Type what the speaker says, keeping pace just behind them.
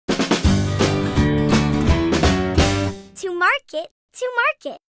market to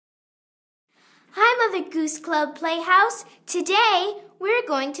market. Hi, Mother Goose Club Playhouse. Today, we're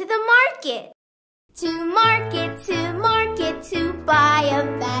going to the market. To market, to buy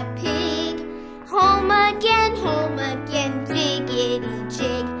a fat pig. Home again, jiggity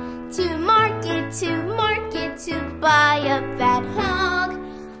jig. To market, to buy a fat hog.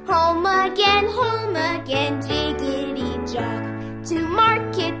 Home again, jiggity jog. To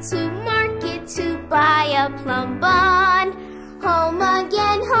market, to buy a plum bun. Home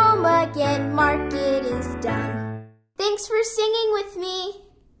again, market is done. Thanks for singing with me.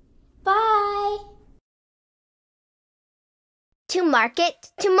 Bye. To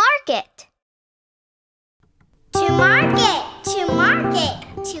market, to market. To market, to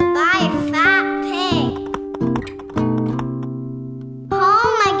buy a fat pig.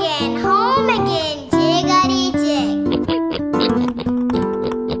 Home again, jiggity jig.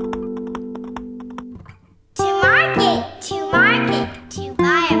 To market, to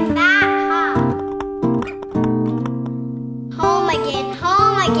buy a fat hog. Home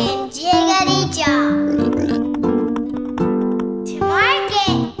again, jiggity jog. To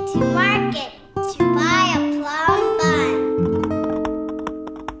market, to buy a plum bun.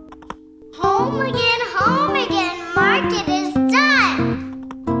 Home again, market is done.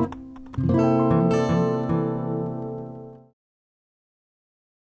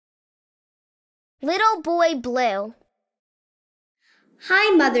 Little Boy Blue.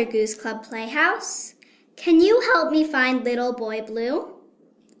 Hi, Mother Goose Club Playhouse. Can you help me find Little Boy Blue?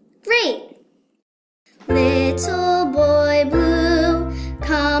 Great! Little boy blue,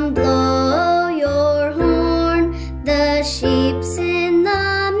 come blow your horn. The sheep's in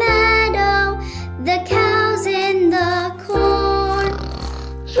the meadow, the cow's in the corn.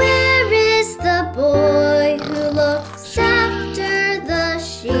 Where is the boy who looks after the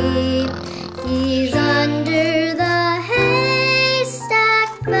sheep? He's under the haystack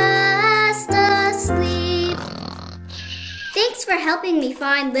fast asleep. Thanks for helping me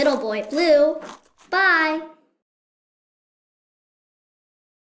find Little Boy Blue. Bye.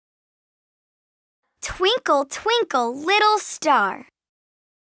 Twinkle, twinkle, little star.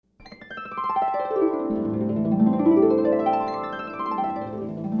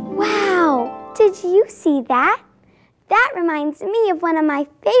 Wow, did you see that? That reminds me of one of my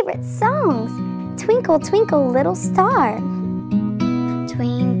favorite songs, Twinkle, Twinkle, Little Star.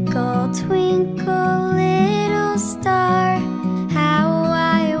 Twinkle, twinkle, little star, how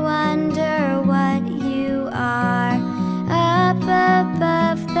I wonder what you are. Up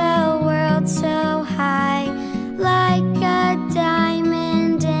above the world so high, like a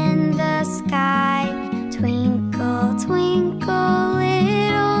diamond in the sky. Twinkle, twinkle,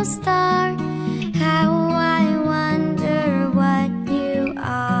 little star, how I wonder what you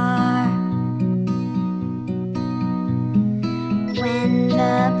are. When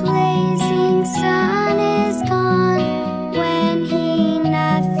the blazing sun is gone, when he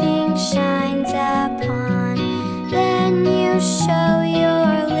nothing shines upon, then you show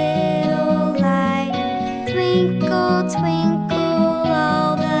your little light. Twinkle, twinkle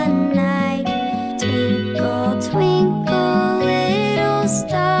all the night. Twinkle, twinkle, little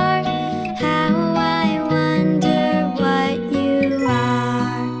star, how I wonder what you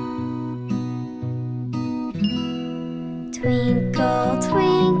are. Twinkle,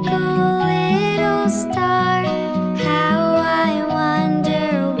 twinkle, little star, how I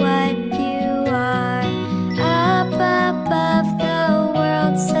wonder what you are. Up above the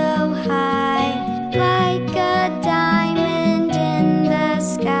world so high, like a diamond in the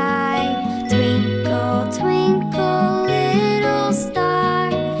sky. Twinkle, twinkle, little star,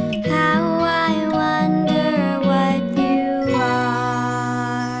 how I wonder what you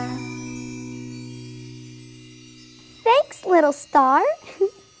are. Thanks, little star.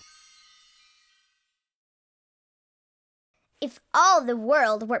 If all the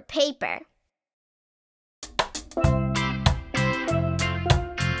world were paper.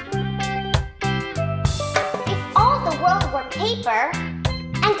 If all the world were paper,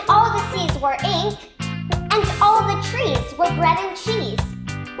 and all the seas were ink, and all the trees were bread and cheese,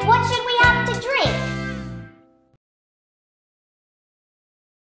 what should we have to drink?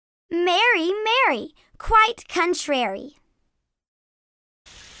 Mary, Mary, quite contrary.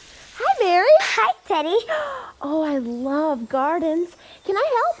 Hi, Mary. Hi, Teddy. Oh, I love gardens. Can I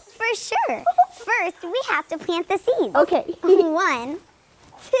help? For sure. First, we have to plant the seeds. Okay. 1,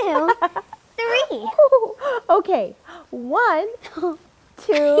 2, 3. Okay. 1, 2,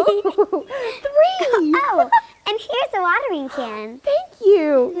 3. Oh, and here's a watering can. Thank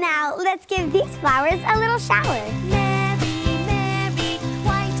you. Now, let's give these flowers a little shower. Mary, Mary,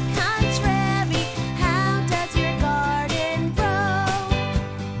 quite contrary. How does your garden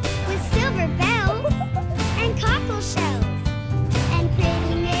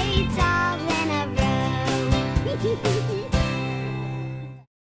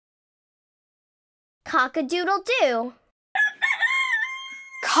Cock-a-Doodle-Doo.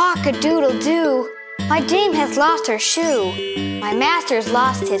 Cock-a-doodle-doo, my dame has lost her shoe. My master's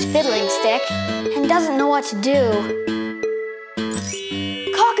lost his fiddling stick and doesn't know what to do.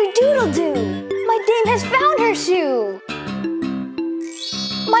 Cock-a-doodle-doo, my dame has found her shoe.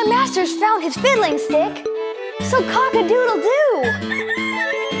 My master's found his fiddling stick, so cock-a-doodle-doo.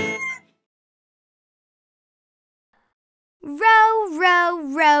 Row, row,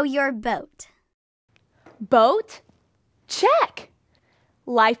 row your boat. Boat? Check.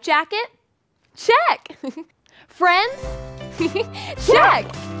 Life jacket? Check. Friends? Check.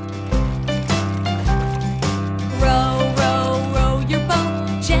 Row, row, row your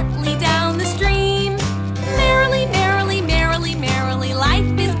boat gently down the stream. Merrily, merrily, merrily, merrily,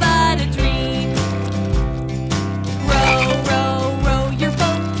 life is but a dream. Row, row, row your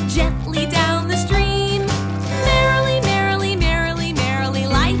boat gently down the stream. Merrily, merrily, merrily, merrily,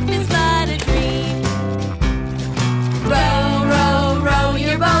 life is but a dream. Row, row, row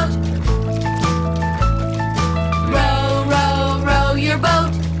your boat. Row, row, row your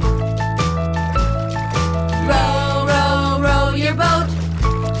boat. Row, row, row your boat.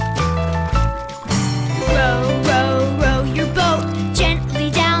 Row, row, row your boat gently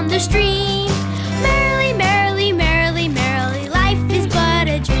down the stream. Merrily, merrily, merrily, merrily, life is but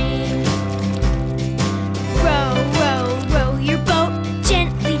a dream. Row, row, row your boat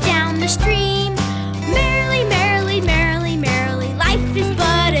gently down the stream. Merrily, merrily, merrily, merrily, life is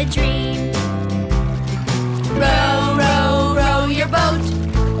but a dream. Row, row, row your boat.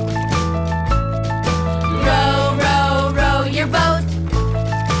 Row, row, row your boat.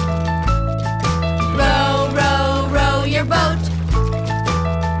 Row, row, row your boat.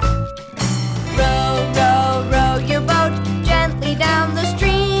 Row, row, row your boat gently down the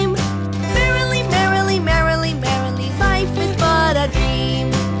stream. Merrily, merrily, merrily, merrily, life is but a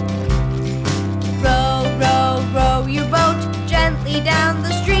dream. Row, row, row your boat gently down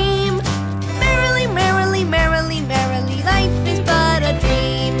the stream. Merrily, merrily, merrily, merrily, life is but a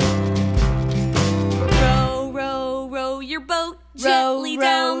dream. Row, row, row your boat gently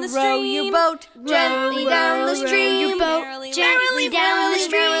down the stream. Row your boat gently down the stream. Your boat gently down the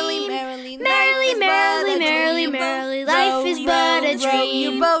stream. Merrily, merrily, merrily, merrily, life is but a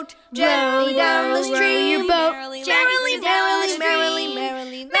dream. Your boat gently down the stream. Your boat Merrily, merrily, merrily,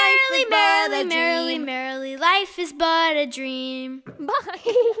 merrily, merrily, merrily, merrily, merrily, life is but a dream.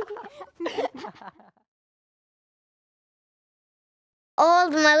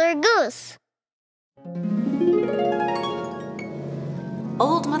 Old Mother Goose.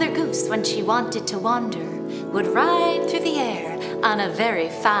 Old Mother Goose, when she wanted to wander, would ride through the air on a very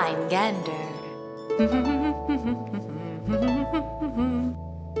fine gander.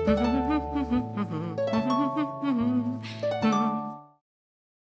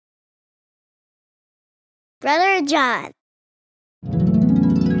 Brother John.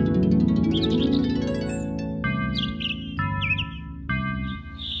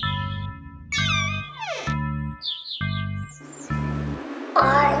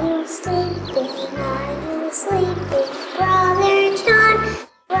 Are you sleeping? Are you sleeping? Brother John,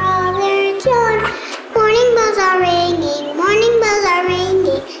 Brother John. Morning bells are ringing, morning bells are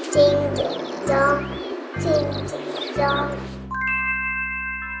ringing. Ding, ding, dong, ding, ding, dong.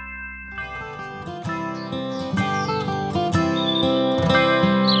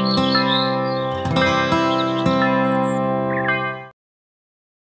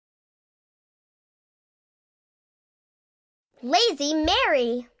 Lazy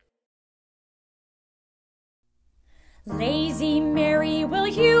Mary. Lazy Mary, will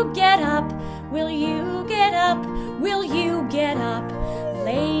you get up? Will you get up? Will you get up?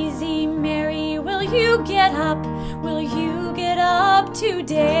 Lazy Mary, will you get up? Will you get up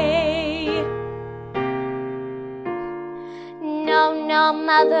today? No, no,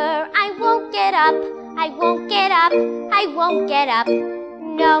 Mother, I won't get up. I won't get up. I won't get up.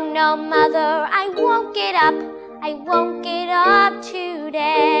 No, no, Mother, I won't get up. I won't get up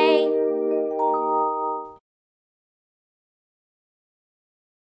today.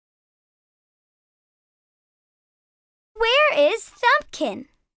 Where is Thumbkin?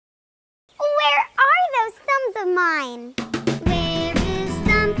 Where are those thumbs of mine? Where is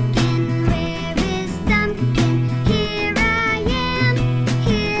Thumbkin? Where is Thumbkin? Here I am,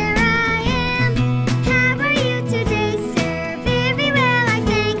 here I am. How are you today, sir? Very well, I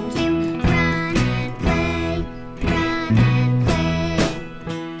thank you. Run and play, run and play.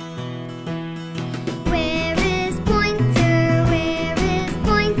 Where is Pointer? Where is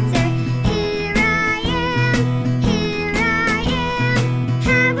Pointer? Here I am, here I am.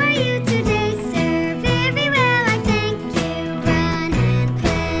 How are you today, sir? Very well, I thank you.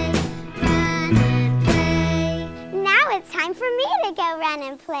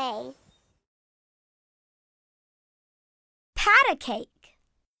 pat a cake.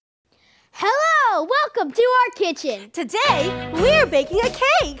 Hello, welcome to our kitchen. Today, we're baking a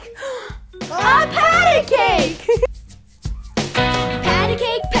cake. A patty cake! Patty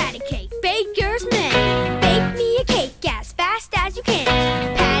cake, baker's man. Bake me a cake as fast as you can.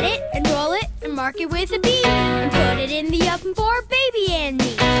 Pat it and roll it and mark it with a B. And put it in the oven for baby and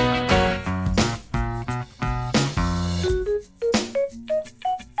me.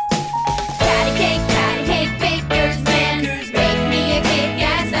 Patty cake, baker's man. Bake me a cake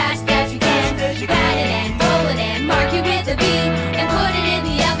as fast as you can. Pat it and roll it and mark it with a B. And put it in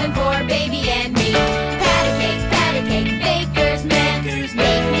the oven for baby and me. Patty cake, baker's man.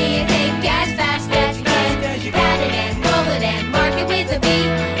 Make me a cake as fast as you can. Pat it and roll it and mark it with a B.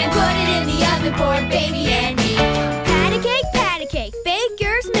 And put it in the oven for baby and me. Patty cake,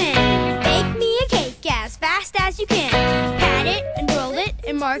 baker's man. Bake me a cake as fast as you can. Pat it and roll it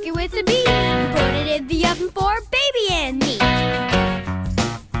and mark it with a B. And put it in the oven for baby and me. Patty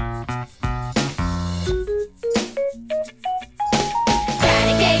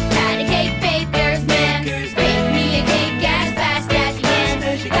cake, baker's man. Bake me a cake as fast as you can.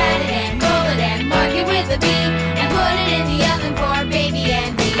 Pat it and roll it and mark it with a B. And put it in the oven for baby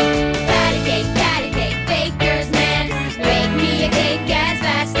and me. Patty cake, baker's man. Bake me a cake as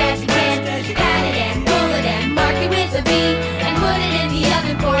fast as you can. Pat it and roll it and mark it with a B. And put it in the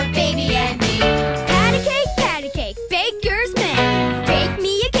oven for baby and me. Patty cake, baker's man. Bake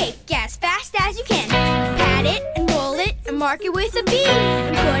me a cake as fast as you can. Pat it and roll it and mark it with a B.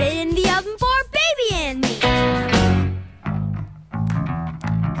 And put it in the oven for baby and me.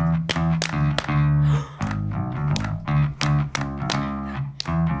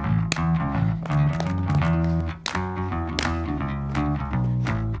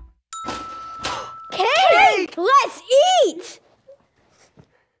 Cake! Let's eat!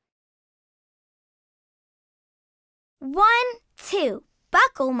 1, 2,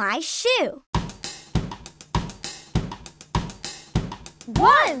 buckle my shoe.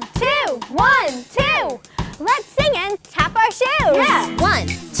 1, 2, 1, 2. Let's sing and tap our shoes. Yeah. 1,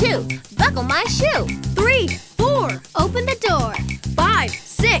 2, buckle my shoe. 3, 4, open the door. 5,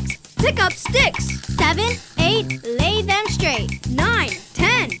 6, pick up sticks. 7, 8, lay them straight. 9,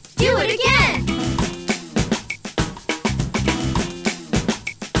 10, Do it again.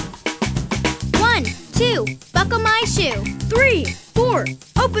 1, 2, buckle my shoe. 3, 4,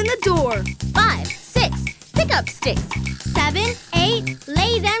 open the door. 5, 6, pick up sticks. 7, 8,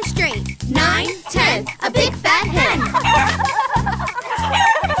 lay them straight. 9, 10, a big fat hen.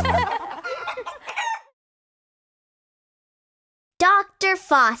 Dr.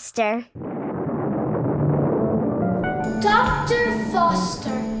 Foster. Dr.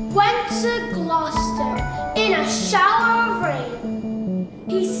 Foster went to Gloucester in a shower of rain.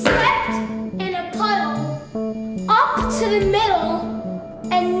 He stepped in a puddle up to the middle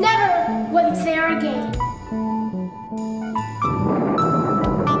and never went there again.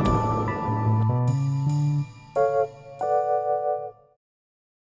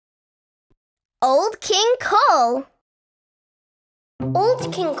 Old King Cole.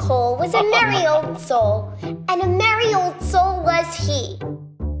 Old King Cole was a merry old soul, and a merry old soul was he.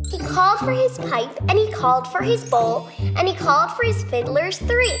 He called for his pipe, and he called for his bowl, and he called for his fiddlers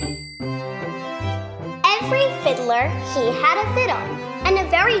 3. Every fiddler, he had a fiddle, and a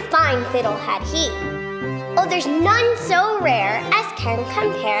very fine fiddle had he. Oh, there's none so rare as can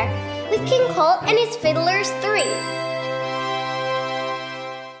compare with King Cole and his fiddlers 3.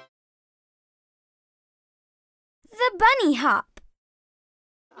 The bunny hop.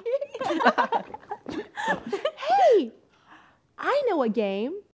 Hey, I know a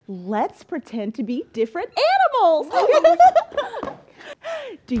game. Let's pretend to be different animals.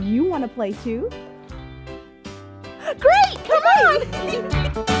 Do you want to play too? Great, come on.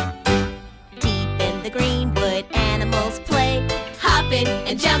 Deep in the greenwood, animals play, hopping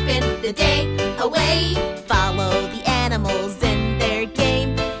and jumping the day away. Follow the animals in their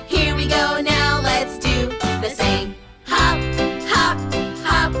game. Here we go now, let's do the same. Hop, hop,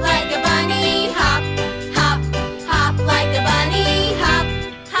 hop like a bunny. Hop, hop, hop like a bunny. Hop,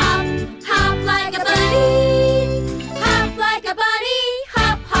 hop, hop like a bunny. Hop like a bunny.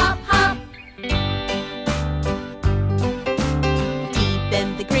 Hop, hop, hop. Deep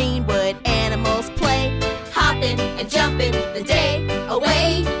in the greenwood, animals play, hopping and jumping the day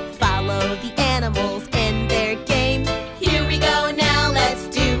away. Follow the animals in their game. Here we go now, let's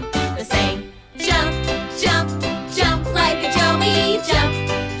do the same. Jump, jump, jump like a joey. Jump,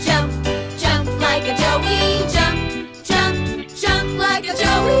 jump, jump like a joey. Jump, jump, jump like a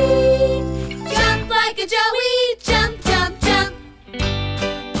joey. Jump like a joey. Jump, jump, jump.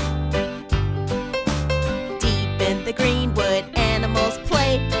 Deep in the greenwood,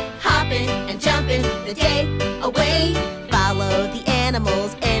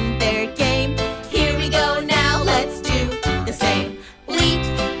 animals and their game. Here we go now, let's do the same. Leap,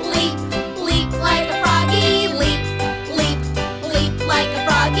 leap, leap like a froggy. Leap, leap, leap like a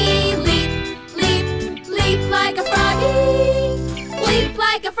froggy. Leap, leap, leap like a froggy. Leap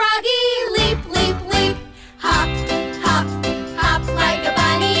like a froggy. Leap, leap, leap. Hop, hop, hop like a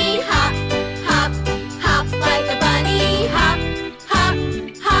bunny. Hop, hop, hop like a bunny. Hop, hop,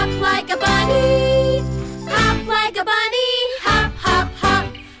 hop like a bunny. Hop like a bunny. Hop, hop, hop.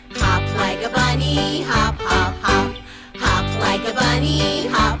 Hop like a bunny. Hop, hop, hop. Hop like a bunny.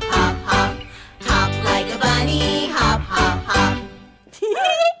 Hop, hop, hop. Hop like a bunny. Hop, hop, hop.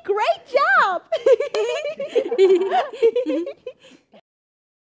 Great job!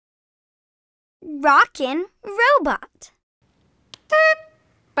 Rockin Robot.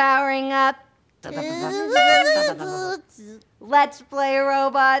 Powering up. Let's play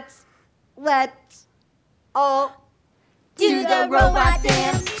robots. Let's all Do the robot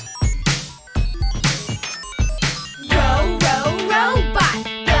dance. Row, row, robot.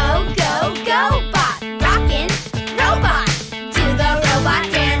 Go, go, go, bot. Rockin' robot. Do the robot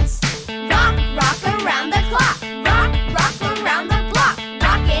dance. Rock, rock around the clock. Rock, rock around the block.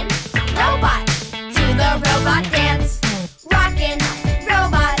 Rockin' robot. Do the robot dance. Rockin'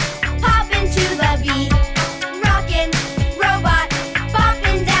 robot. Pop into the beat. Rockin' robot.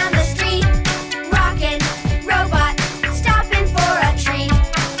 Bopping down the street. Rockin' robot. Stopping for a treat.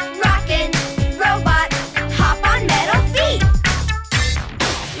 Rockin' robot. Hop on metal feet.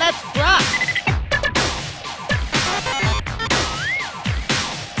 let's rock.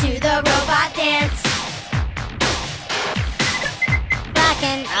 Do the robot dance.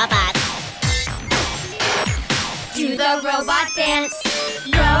 Rockin Robot. Do the robot dance.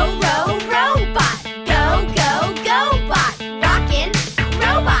 Row, row, robot. Go, go, go, bot. Rockin'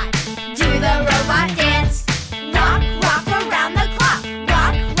 robot. Do the robot dance. Rock, rock around the clock.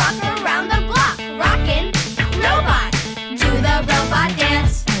 Rock, rock around the block. Rockin' robot. Do the robot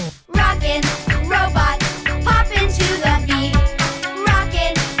dance. Rockin' robot. Pop into the beat.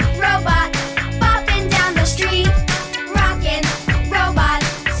 Rockin' robot. Bopping down the street. Rockin' robot.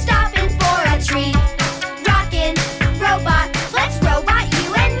 Stopping for a treat. Rockin' robot. Let's robot you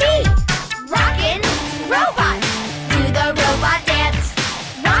and me. Rockin' robot. Do the robot dance.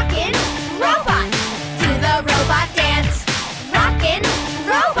 Rockin' robot. Do the robot dance. Rockin'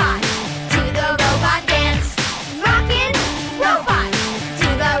 robot. Do the robot dance. Rockin' robot. Do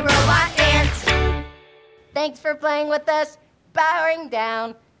the robot dance. Thanks for playing with us. Powering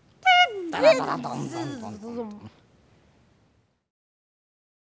down.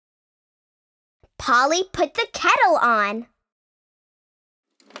 Polly put the kettle on.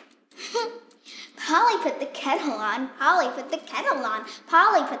 Polly put the kettle on. Polly put the kettle on.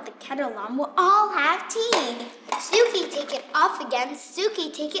 Polly put the kettle on. We'll all have tea. Suki, take it off again.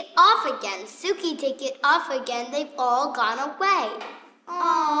 Suki, take it off again. Suki, take it off again. They've all gone away.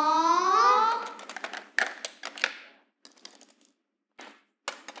 Aww.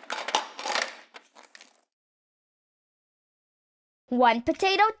 One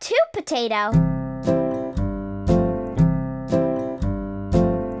potato, two potato.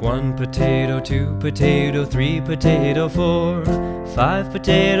 One potato, two potato, three potato, 4, 5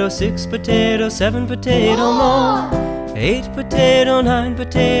 potato, 6 potato, 7 potato more. 8 potato, 9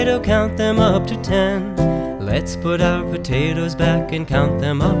 potato, count them up to 10. Let's put our potatoes back and count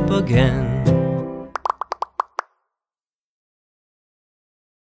them up again.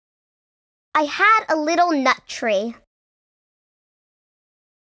 I had a little nut tree.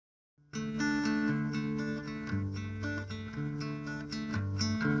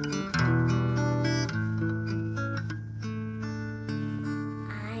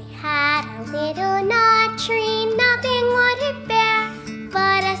 Had a little nut tree, nothing would it bear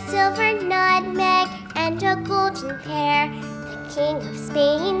but a silver nutmeg and a golden pear. The King of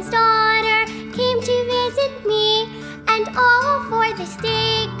Spain's daughter came to visit me, and all for the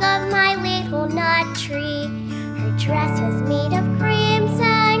sake of my little nut tree. Her dress was made of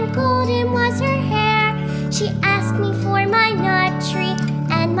crimson, golden was her hair. She asked me for my nut tree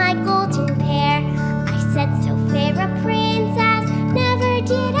and my golden pear. I said, so fair a princess never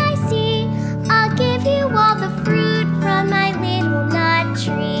did I see. I'll give you all the fruit from my little nut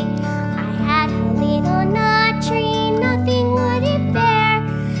tree. I had a little nut tree, nothing would it bear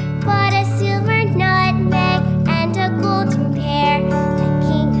but a silver nutmeg and a golden pear. The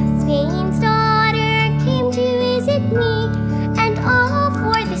King of Spain's daughter came to visit me, and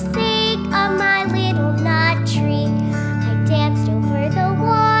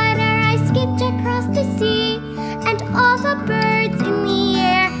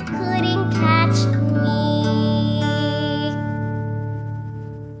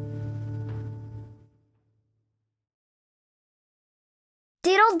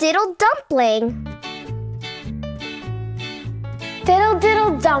Diddle, diddle, dumpling. Diddle,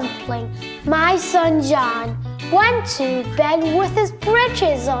 diddle, dumpling, my son John went to bed with his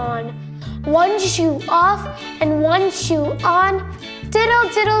breeches on. One shoe off and one shoe on. Diddle,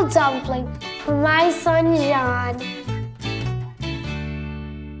 diddle, dumpling, for my son John.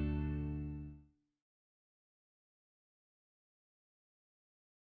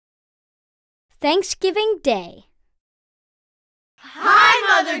 Thanksgiving Day.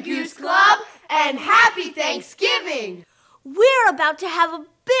 Hi, Mother Goose Club, and happy Thanksgiving! We're about to have a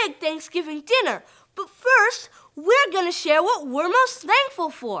big Thanksgiving dinner, but first, we're going to share what we're most thankful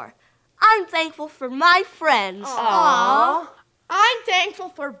for. I'm thankful for my friends. Aww. I'm thankful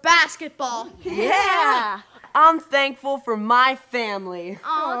for basketball. Yeah. I'm thankful for my family.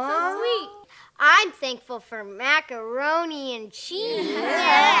 Oh, so sweet. I'm thankful for macaroni and cheese.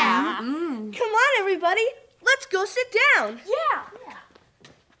 Yeah. Come on, everybody. Let's go sit down. Yeah.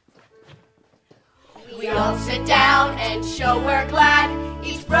 We all sit down and show we're glad.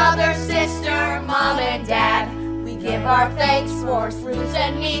 Each brother, sister, mom, and dad. We give our thanks for fruits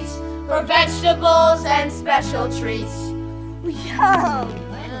and meats, for vegetables and special treats. Yum!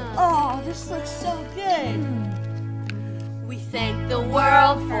 Oh, this looks so good. We thank the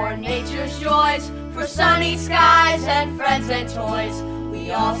world for nature's joys, for sunny skies and friends and toys.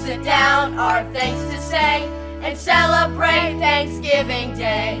 We all sit down, our thanks to say, and celebrate Thanksgiving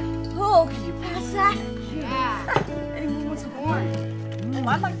Day. Oh, can you pass that? Yeah. Anyone wants corn? Oh,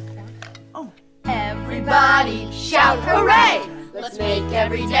 I like corn. Oh. Everybody shout hooray! Let's make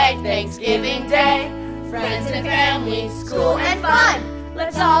every day Thanksgiving Day. Friends and family, school and fun.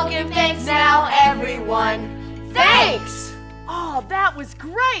 Let's all give thanks now, everyone. Thanks! Oh, that was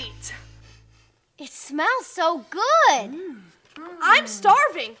great. It smells so good. I'm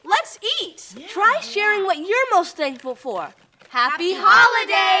starving. Let's eat. Yeah. Try sharing what you're most thankful for. Happy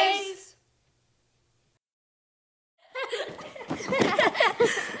holidays!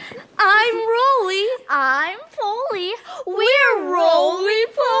 I'm Roly. I'm Poly. We're Roly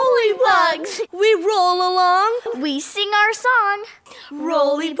Poly bugs. We roll along. We sing our song.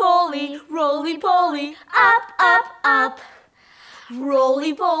 Roly Poly, Roly Poly, up, up, up.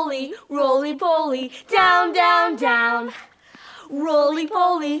 Roly Poly, down, down, down. Roly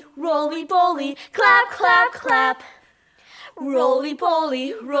Poly, clap, clap, clap. Roly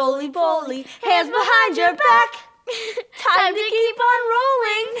Poly, hands behind your back. Time to keep on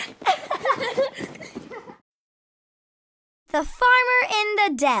rolling. The Farmer in the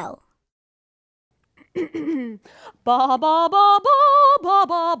Dell. Ba ba ba ba ba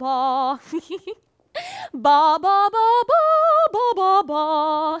ba ba. Ba ba ba ba ba ba ba.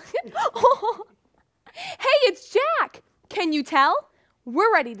 Hey, it's Jack. Can you tell?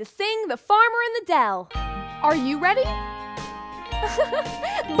 We're ready to sing The Farmer in the Dell. Are you ready?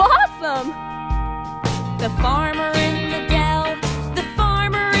 Awesome! The farmer in the dell, the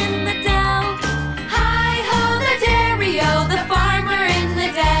farmer in the dell. Hi-ho the dairy-o, the farmer in the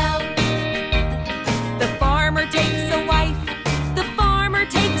dell. The farmer takes a wife, the farmer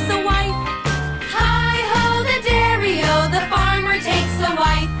takes a wife. Hi-ho the dairy-o, the farmer takes a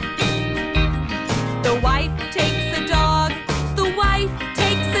wife. The wife takes a dog, the wife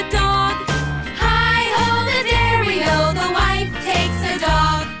takes a dog. Hi-ho the dairy-o, the wife takes a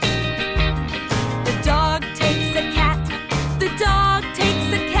dog. The dog takes a cat, the dog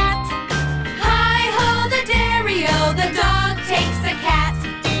takes a cat. Hi-ho the dairy-o, the dog takes a cat.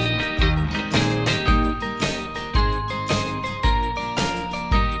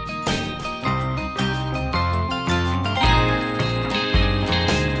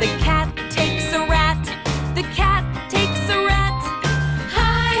 The cat takes a rat, the cat takes a rat.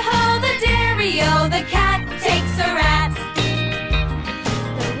 Hi-ho the dairy-o, the cat takes a rat.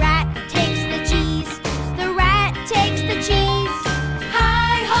 The rat takes the cheese. The rat takes the cheese.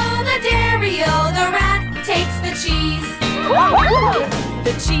 Hi-ho the dairy-o, the rat takes the cheese.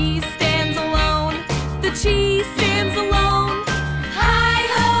 The cheese stands alone, the cheese stands alone.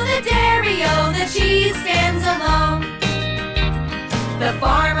 Hi-ho the dairy-o, the cheese stands alone. The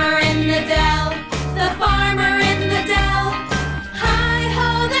farmer in the dell, the farmer in the dell.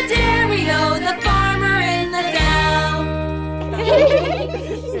 Hi-ho the dairy-o, the farmer in the dell.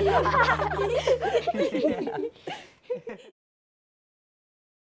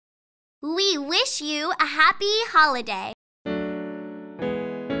 We wish you a happy holiday.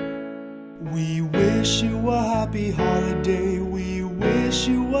 We wish you a happy holiday. We wish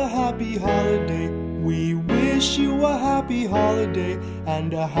you a happy holiday. We wish you a happy holiday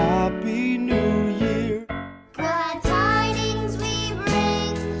and a happy new year. Glad tidings we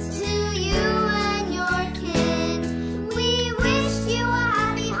bring to you and your kin. We wish you a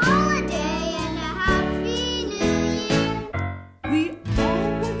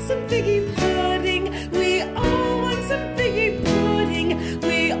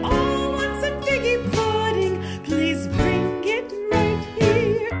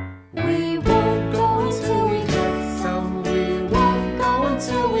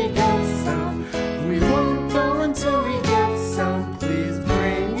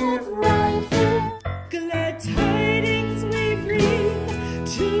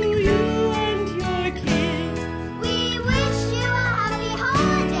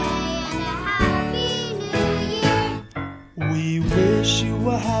wish you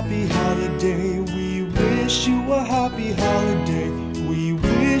a happy holiday. We wish you a happy holiday. We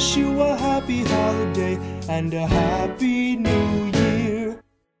wish you a happy holiday and a happy new year.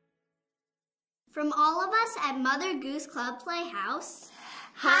 From all of us at Mother Goose Club Playhouse,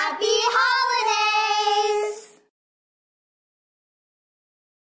 Happy holidays!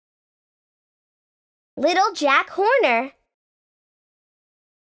 Little Jack Horner.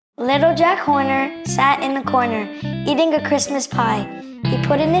 Little Jack Horner sat in the corner, eating a Christmas pie. He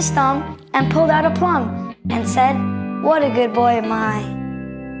put in his thumb and pulled out a plum and said, "What a good boy am I."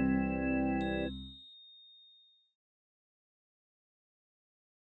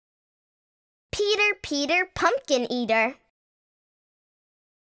 Peter, Peter, Pumpkin Eater.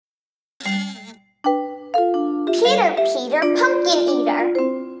 Peter, Peter, Pumpkin Eater,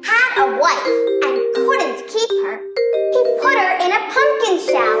 had a wife and couldn't keep her. He put her in a pumpkin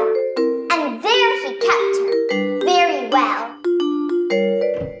shell, and there he kept her very well.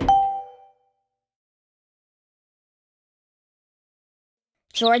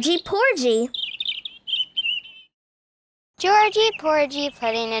 Georgie Porgy. Georgie Porgy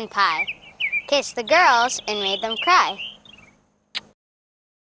pudding and pie kissed the girls and made them cry.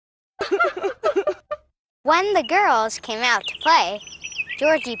 When the girls came out to play,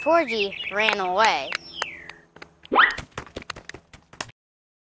 Georgie Porgy ran away.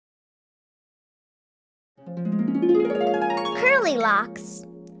 Curly Locks.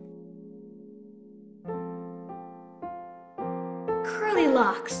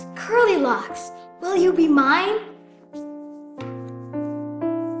 Curly Locks, will you be mine?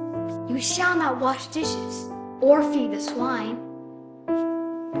 You shall not wash dishes or feed the swine,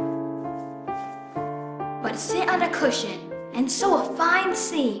 but sit on a cushion and sew a fine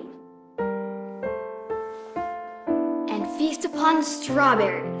seam, and feast upon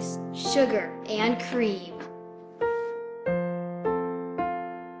strawberries, sugar, and cream.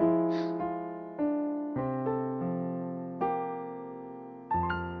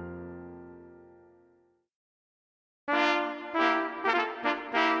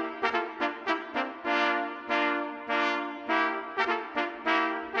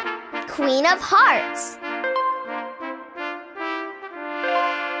 Queen of Hearts.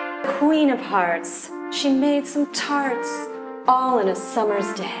 Queen of Hearts, she made some tarts, all in a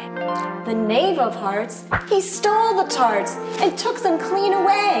summer's day. The Knave of Hearts, he stole the tarts and took them clean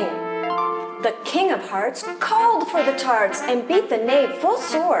away. The King of Hearts called for the tarts and beat the Knave full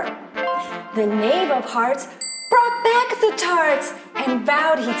sore. The Knave of Hearts brought back the tarts and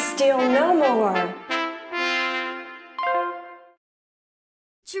vowed he'd steal no more.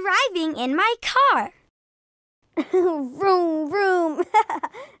 Driving in my car. Vroom, vroom.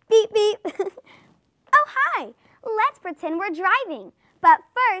 Beep, beep. Oh, hi. Let's pretend we're driving. But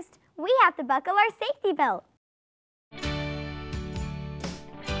first, we have to buckle our safety belt.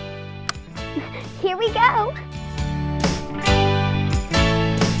 Here we go.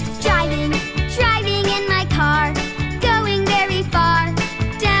 Driving in my car. Going very far.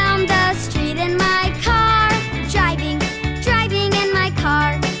 Down the street in my car. Driving in my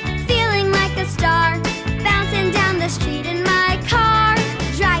car. Feeling like a star. Bouncing down the street in my car.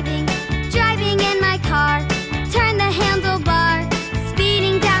 Driving in my car. Turn the handlebar.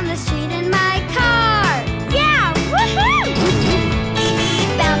 Speeding down the street in my car. Yeah! Woohoo!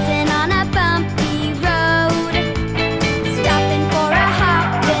 Bouncing on a bumpy road. Stopping for a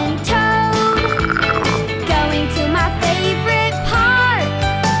hopping toad. Going to my favorite park.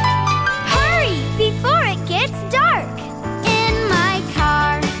 Hurry before it gets dark. In my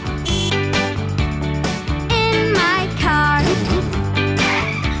car. In my car.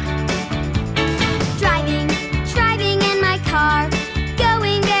 Driving in my car.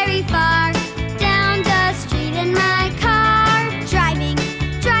 Going very far. Down the street in my car. Driving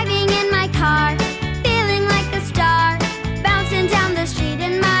in my car. Feeling like a star. Bouncing down the street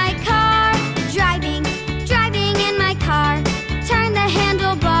in my car. Driving in my car. Turn the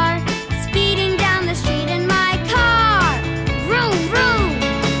handlebar. Speeding down the street in my car. Vroom, vroom.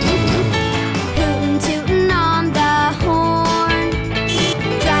 Hootin' tootin' on the horn.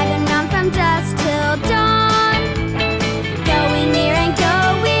 Driving round from dusk till dawn. Going near and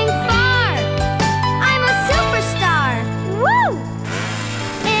going far. I'm a superstar. Woo!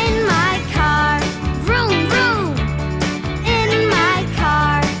 In my car. Vroom, vroom. In my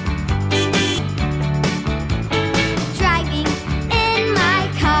car. Driving in my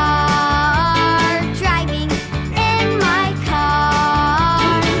car. Driving in my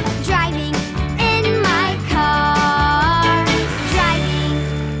car. Driving in my car. Driving.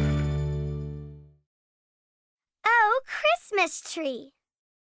 Oh, Christmas tree.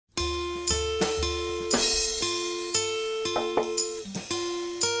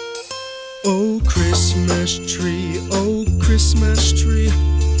 Oh Christmas tree,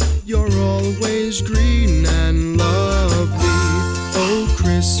 you're always green and lovely. Oh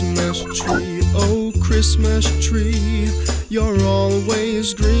Christmas tree, you're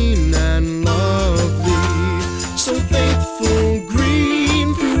always green and lovely. So faithful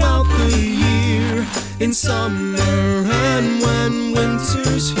green throughout the year, in summer and when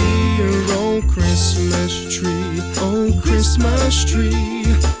winter's here. Oh Christmas tree,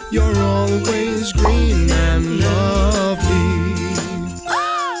 you're always green and lovely.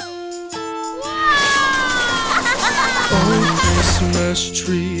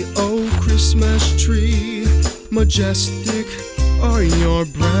 Oh Christmas tree, majestic are your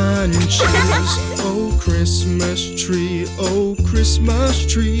branches. Oh Christmas tree,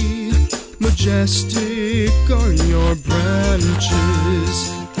 majestic are your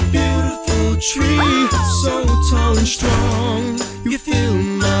branches. Beautiful tree, so tall and strong, you fill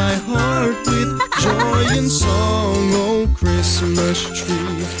my heart with joy and song. Oh Christmas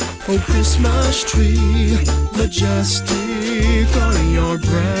tree, majestic are your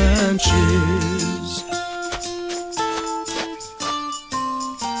branches.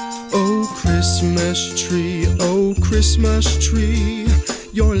 Oh Christmas tree,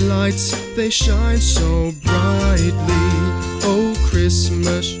 your lights, they shine so brightly. Oh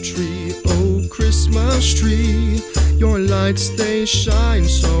Christmas tree, your lights, they shine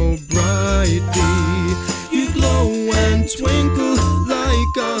so brightly. You glow and twinkle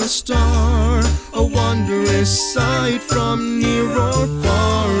like a star, a wondrous sight from near or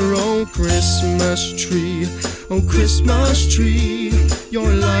far. Oh Christmas tree,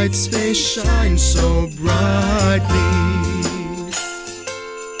 your lights, they shine so brightly.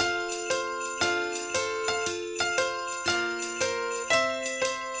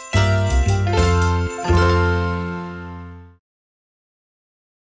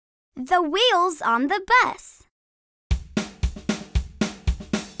 The wheels on the bus.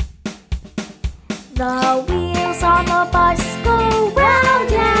 The wheels on the bus go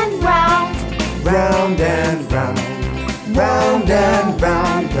round and round. Round and round, round and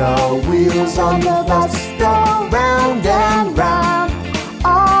round. The wheels on the bus go round and round,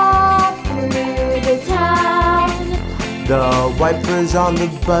 all through the town. The wipers on the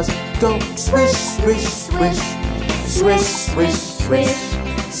bus go swish, swish, swish, swish, swish, swish,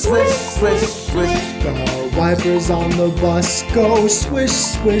 swish, swish, swish. The wipers on the bus go swish,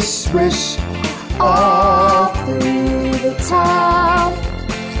 swish, swish, all through the town.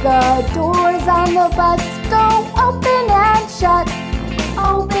 The doors on the bus go open and shut,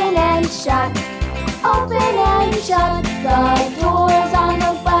 open and shut, open and shut. The doors on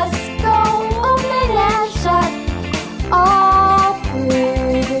the bus go open and shut, all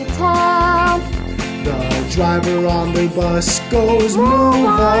through the town. the driver on the bus goes move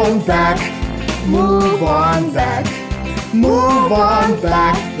on back, move on back, move on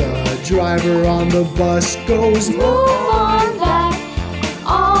back. The driver on the bus goes move on back,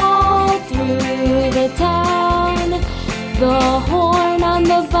 all through the town. The horn on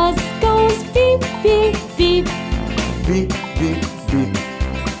the bus goes beep, beep, beep, beep, beep, beep,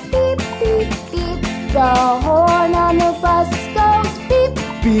 beep, beep, beep. The horn on the bus goes beep,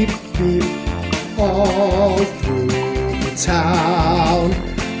 beep, beep, all through the town.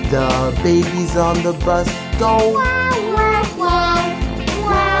 The babies on the bus go wow, wow, wow,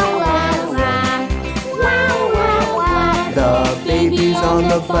 wow, wow, wow, wow, wow, wow. The babies on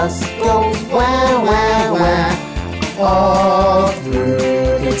the bus go wah, wah, wah, all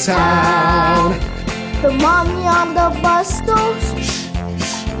through the town. The mommy on the bus goes shh,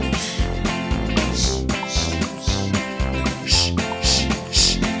 shh, shh,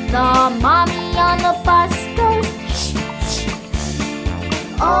 shh. The mommy on the bus goes shh, shh,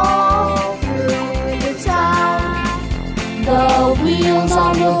 all through the town. The wheels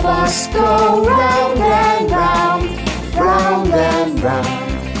on the bus go round and round, round and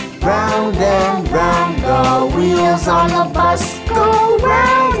round, round and round. The wheels on the bus go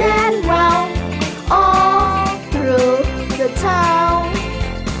round and round, all through the town.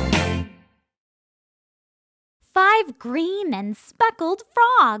 5 green and speckled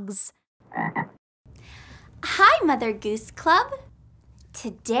frogs. Hi, Mother Goose Club.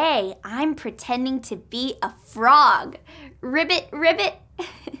 Today, I'm pretending to be a frog. Ribbit, ribbit.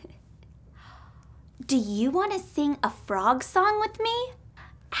 Do you want to sing a frog song with me?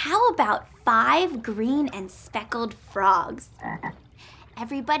 How about 5 green and speckled frogs?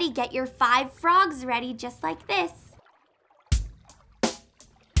 Everybody get your 5 frogs ready just like this.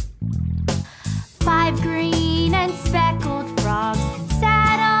 5 green and speckled frogs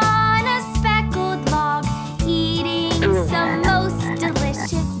sat on a speckled log, eating some most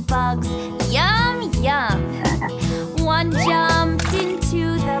delicious bugs.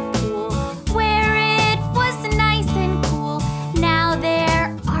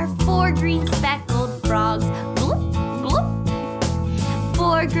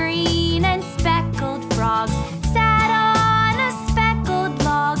 4 green and speckled frogs sat on a speckled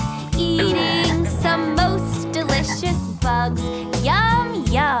log, eating some most delicious bugs. Yum,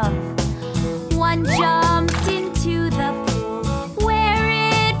 yum. One jumped into the pool where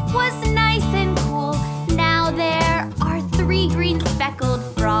it was nice and cool. Now there are 3 green speckled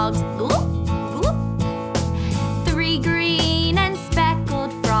frogs. Oop, oop. 3 green and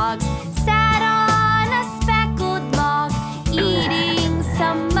speckled frogs sat on a speckled log, eating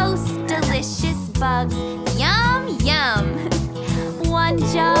some most delicious bugs. Yum, yum. One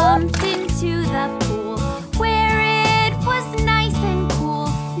jumped into the pool where it was nice and cool.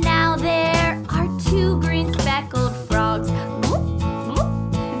 Now there are 2 green speckled frogs. Whoop,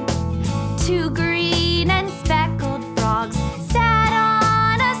 whoop. 2 green and speckled frogs sat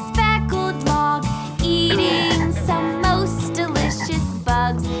on a speckled log, eating some most delicious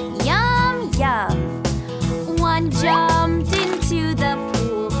bugs. Yum, yum. One jumped into the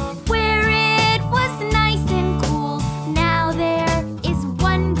pool where it was nice and cool. Now there is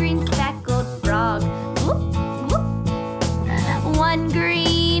 1 green speckled frog. Whoop, whoop. 1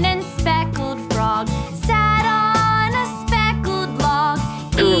 green and speckled frog sat on a speckled log,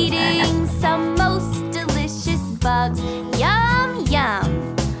 eating some most delicious bugs. Yum,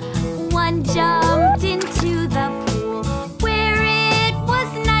 yum. One jumped into the pool where it was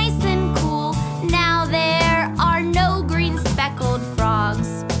nice and cool. Now there are no green speckled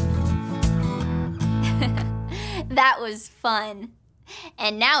frogs. That was fun.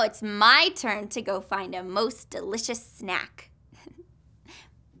 And now it's my turn to go find a most delicious snack.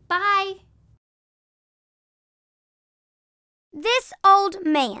 Bye. This old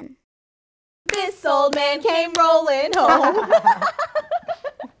man. This old man came rolling home.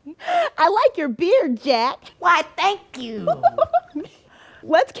 I like your beard, Jack. Why, thank you.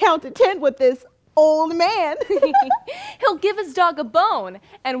 Let's count to 10 with this old man. He'll give his dog a bone,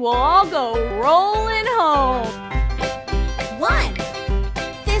 and we'll all go rolling home. 1.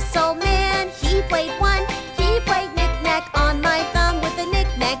 This old man, he played 1. He played knick-knack on my thumb with a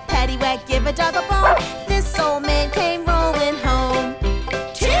knick-knack, paddywhack, give a dog a bone. This old man came rolling home.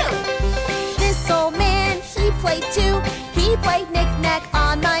 2. This old man, he played 2. He played knick-knack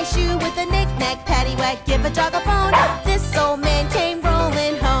on my shoe with a knick-knack, paddywhack, give a dog a bone. This old man came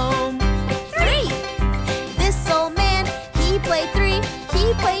rolling home. 3. This old man, he played 3.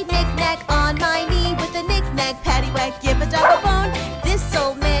 He played knick-knack on my knee with a knick-knack, paddywhack, give a dog a bone. This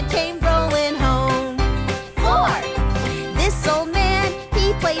old man came rolling home. 4. This old man,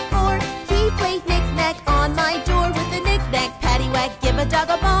 he played 4. He played knick-knack on my door with a knick-knack, paddywhack, give a dog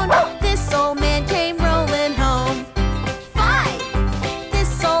a bone. This old man came rolling home. 5.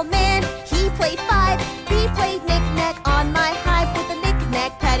 This old man, he played 5. He played knick-knack on my hive with a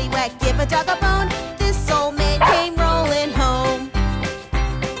knick-knack, paddywhack, give a dog a bone. This old man came rolling home.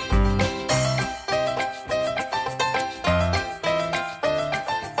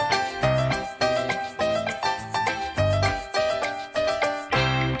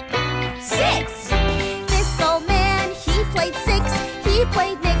 6. This old man, he played 6. He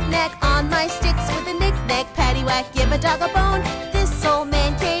played knick-knack on my sticks with a knick-knack, paddywhack, give a dog a bone. This old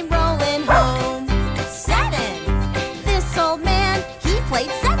man came rolling home. 7. This old man, he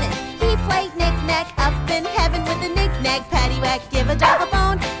played 7. He played knick-knack up in heaven with a knick-knack, paddywhack, give a dog a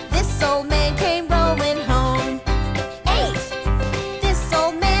bone. This old man came rolling home. 8. This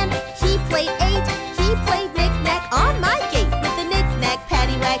old man, he played 8. He played knick-knack on my gate with a knick-knack,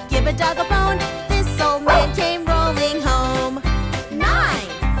 paddywhack, give a dog a bone. This old man came rolling home.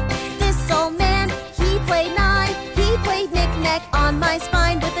 9. This old man, he played 9. He played knick-knack on my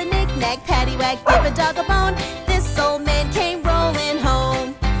spine with a knick-knack, paddywhack, give a dog a bone. This old man came rolling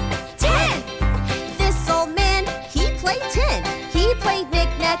home. 10. This old man, he played 10. He played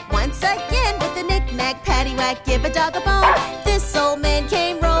knick-knack once again with a knick-knack, paddywhack, give a dog a bone. This old man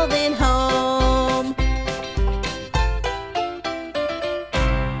came rolling home.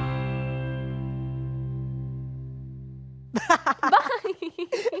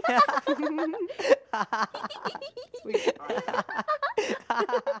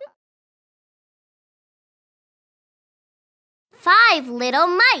 Five Little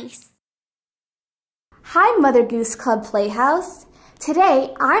Mice. Hi, Mother Goose Club Playhouse.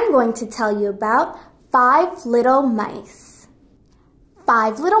 Today, I'm going to tell you about 5 little mice.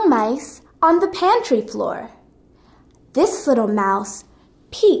 5 little mice on the pantry floor. This little mouse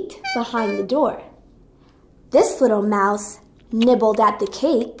peeked behind the door. This little mouse nibbled at the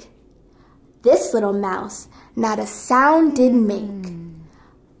cake. This little mouse not a sound did make.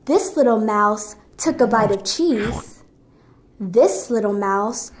 This little mouse took a bite of cheese. This little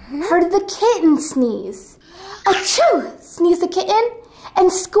mouse heard the kitten sneeze. Achoo! Sneezed the kitten,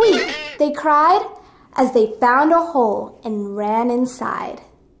 And squeak, they cried, as they found a hole and ran inside.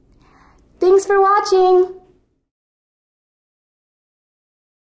 Thanks for watching!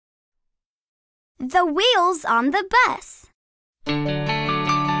 The Wheels on the Bus.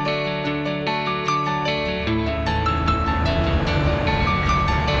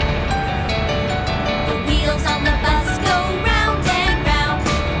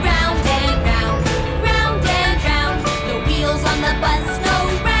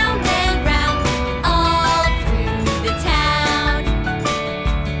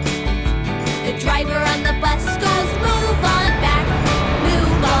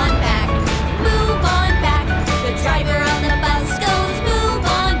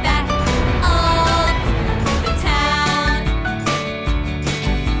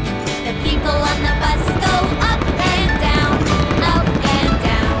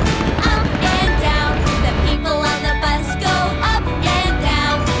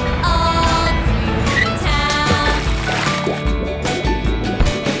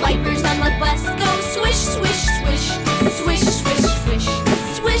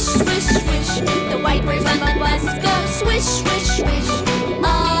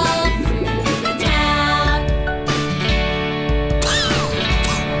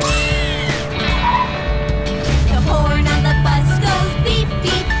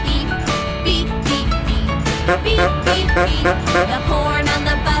 The horn on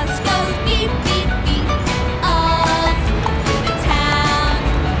the bus goes beep, beep, beep, all through the town.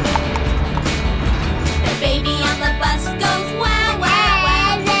 The baby on the bus goes wow, wow,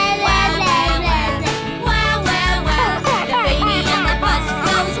 wow, wow, wow, wow, wow, wow, wow. The baby on the bus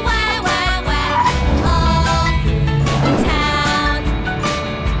goes wow, wow, wow, all through the town.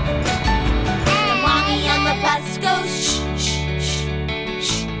 The mommy on the bus goes shh, shh, shh,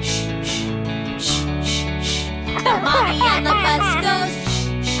 shh, shh, shh, shh. The mommy on the bus goes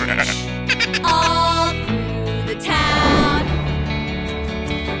all through the town.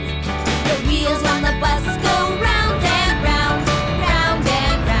 The wheels on the bus go round and round, round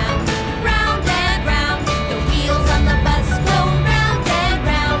and round, round and round. The wheels on the bus go round and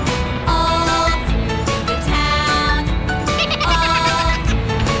round, all through the town, all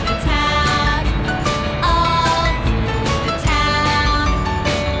through the town, all through the town.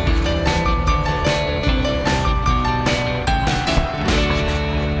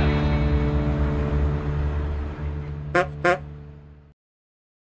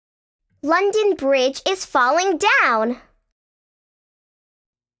 London Bridge is falling down.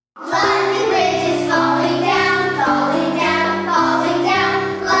 London Bridge is falling down, falling down, falling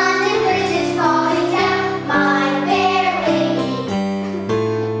down. London Bridge is falling down, my fair lady.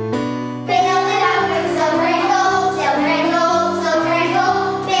 Build it up with silver and gold, silver and gold, silver and gold.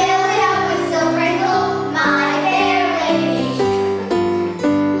 Build it up with silver and gold, my fair lady.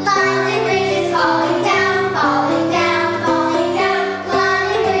 London Bridge is falling down, falling down, falling down.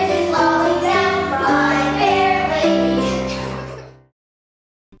 London Bridge is falling down, my fair lady.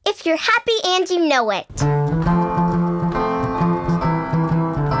 If you're happy and you know it.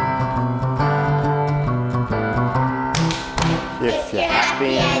 If you're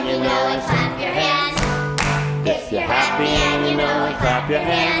happy and you know it, clap your hands. If you're happy and you know it, clap your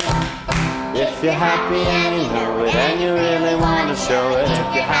hands. If you're happy and you know it and you really want to show it.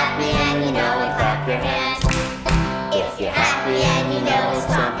 If you're happy and you know it, clap your hands. If you're happy and you know it,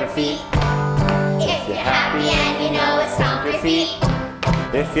 stomp your feet. If you're happy and you know it, stomp your feet.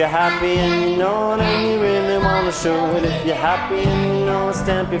 If you're happy and you know it and you really want to show it. If you're happy and you know it,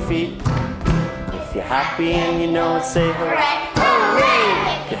 stamp your feet. If you're happy and you know it, say hooray.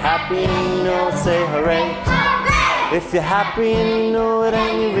 Hooray! If you're happy and you know it, say hooray. Hooray! If you're happy and you know it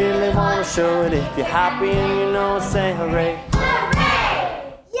and you really want to show it. If you're happy and you know it, say hooray.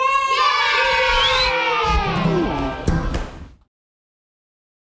 Hooray! Yay!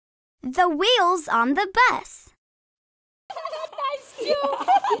 The Wheels on the Bus.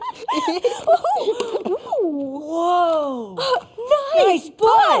 Whoa! Nice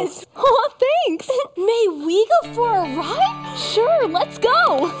bus! Oh, thanks! May we go for a ride? Sure, let's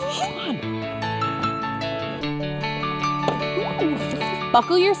go!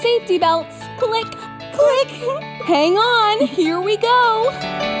 Buckle your safety belts. Click, click. Hang on, here we go.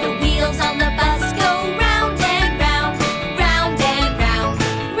 The wheels on the bus go round and round, round and round,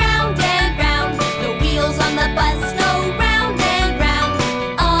 round and round. The wheels on the bus go round and round,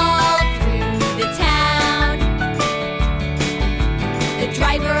 all through the town. The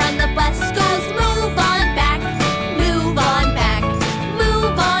driver on the bus goes move on back, move on back,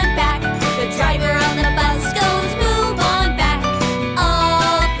 move on back. The driver on the bus goes move on back,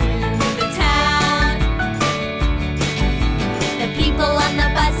 all through the town. The people on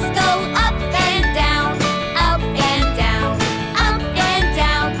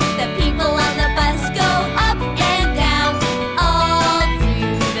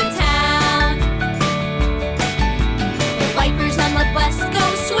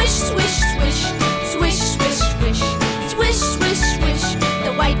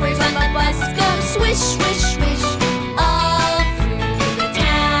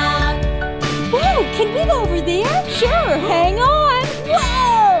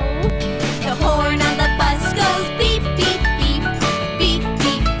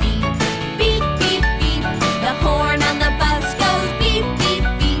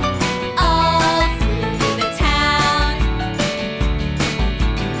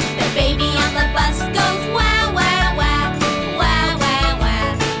bus goes wow, wow, wow. Wow, wow,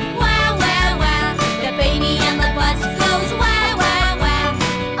 wow. Wow, wow, wow. The baby on the bus goes wow, wow, wow.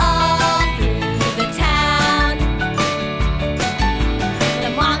 All through the town. The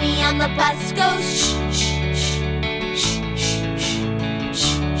mommy on the bus goes shh, shh, shh, shh, shh,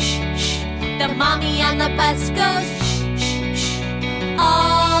 shh, shh, shh. The mommy on the bus goes shh, shh, shh.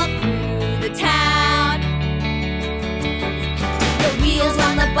 All through the town. The wheels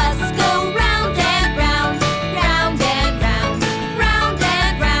on the bus go round and round, round and round, round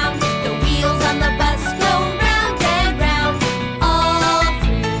and round. The wheels on the bus go round and round, all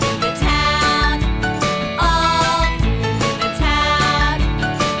through the town, all through the town,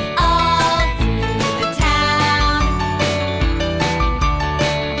 all through the town.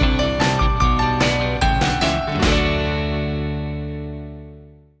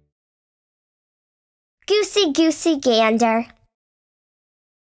 Goosey, goosey, gander.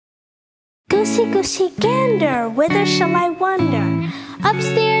 Goosey, goosey, gander, whither shall I wander?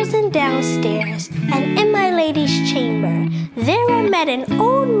 Upstairs and downstairs, and in my lady's chamber. There I met an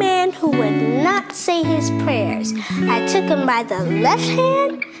old man who would not say his prayers. I took him by the left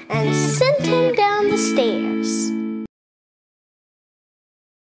hand and sent him down the stairs.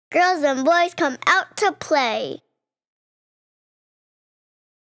 Girls and boys come out to play.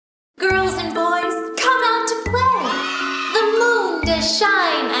 Girls and boys, come out to play. The moon does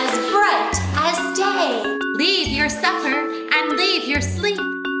shine as bright as day. Leave your supper and leave your sleep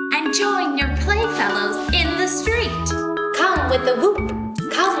and join your playfellows in the street. Come with a whoop,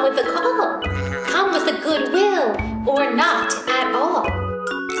 come with a call, come with a good will or not at all.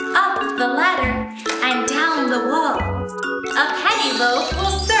 Up the ladder and down the wall, a penny loaf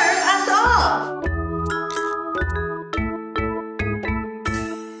will serve us all.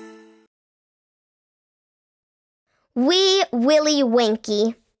 Wee Willie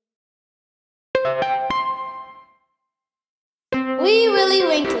Winky. Wee Willie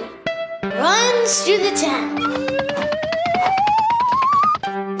Winky runs through the town.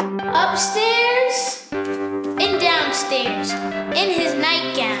 Upstairs and downstairs in his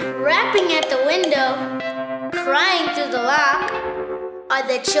nightgown, rapping at the window, crying through the lock. Are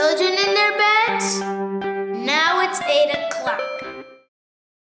the children in their beds? Now it's 8 o'clock.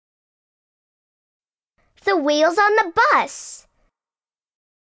 The wheels on the bus.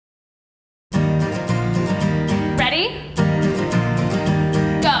 Ready?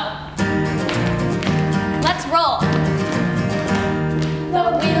 Go. Let's roll. The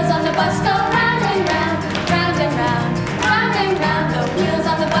wheels on the bus go round and round, round and round, round and round. The wheels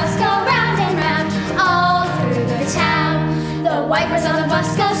on the bus go round and round, all through the town. The wipers on the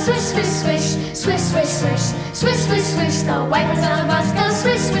bus go swish, swish, swish, swish, swish, swish, swish, swish, swish. The wipers on the bus go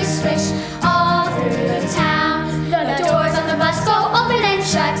swish, swish, swish, all through the town. The doors on the bus go open and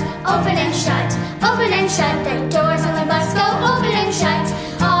shut, open and shut, open and shut. The doors on the bus go open and shut,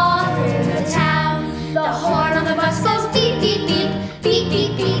 all through the town. The horn on the bus goes beep, beep, beep, beep,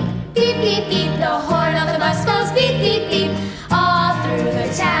 beep, beep, beep, beep, beep. The horn on the bus goes beep, beep, beep, all through the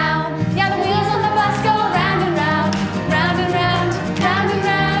town. Yeah, the wheels on the bus go round and round, round and round, round and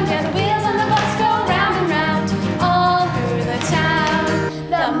round. Yeah, the wheels on the bus go round and round, all through the town.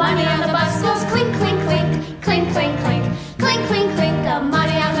 The money on the bus goes clink, clink, clink, clink, clink, clink, clink, clink, clink. The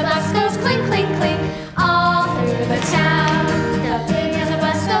money on the bus goes clink, clink, clink, all through the town. The baby on the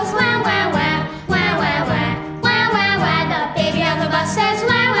bus goes wah, wah, wah, wah, wah, wah, wah, wah, wah. The baby on the bus says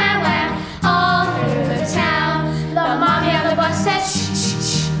wah, wah, wah, all through the town. The mommy on the bus says shh,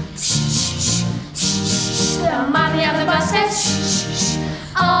 shh, shh, shh, shh, shh. The mommy on the bus says shh, shh, shh,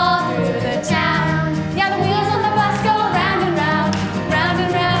 all through the town. Yeah, the wheels on the bus go round and round, round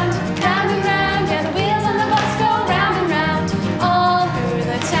and round, round and round. Yeah, the wheels on the bus go round and round, all through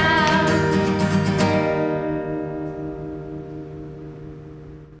the town.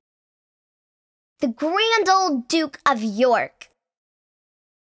 The Grand Old Duke of York.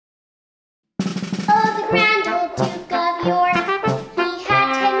 Oh, the grand old Duke of York, he had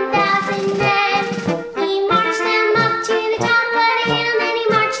 10,000 men. He marched them up to the top of the hill, and he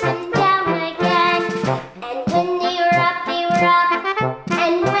marched them down again. And when they were up,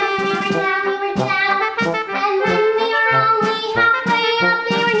 and when they were down, and when they were only halfway up,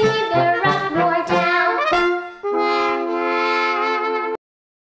 they were neither up nor down.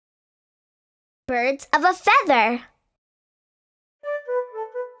 Birds of a feather.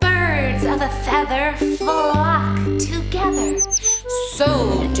 Birds of a feather flock together. So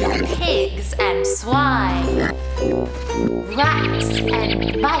do pigs and swine. Rats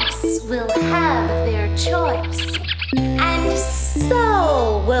and mice will have their choice, and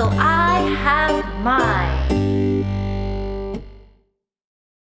so will I have mine.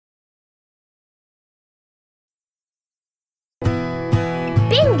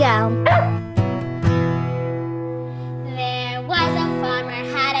 down. There was a farmer,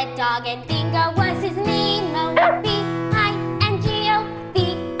 had a dog, and Bingo was his name. Oh, B-I-N-G-O,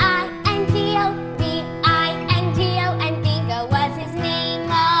 B-I-N-G-O, B-I-N-G-O, and Bingo was his name.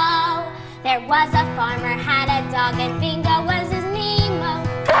 Oh, there was a farmer, had a dog, and Bingo was his name. Oh,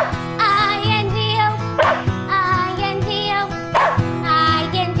 I-N-G-O, I-N-G-O,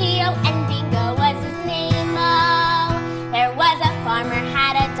 I-N-G-O, and Bingo was his name. Oh, there was a farmer,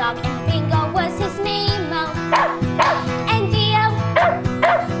 had a dog, and Bingo was his name. Oh, N-G-O,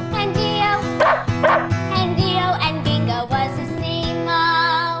 N-G-O, N-G-O, and Bingo was his name.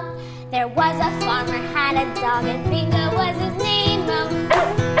 Oh, there was a farmer, had a dog, and Bingo was his name. Oh,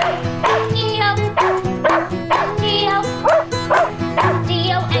 N-G-O, N-G-O,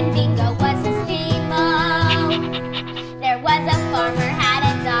 N-G-O, and Bingo was his name. Oh, there was a farmer, had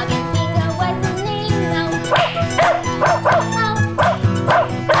a dog, and Bingo was his name. Oh,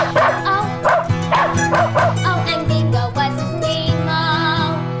 oh, and Bingo was his name. Oh,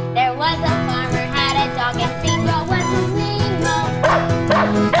 there was a farmer, had a dog, and Bingo was his name. Oh,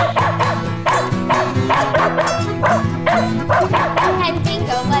 and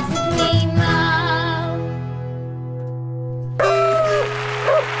Bingo was his name. Oh.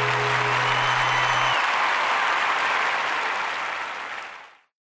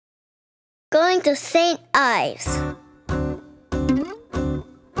 Going to St. Ives.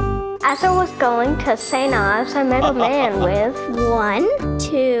 As I was going to St. Ives, I met a man with 1,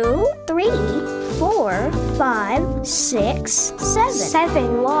 2, 3, 4, 5, 6, 7.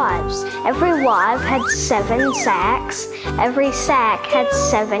 7 wives. Every wife had 7 sacks. Every sack had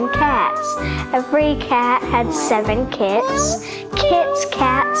 7 cats. Every cat had 7 kits. Kits,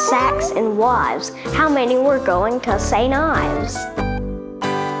 cats, sacks, and wives. How many were going to St. Ives?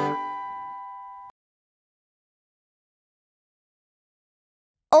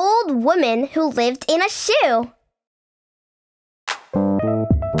 Old woman who lived in a shoe.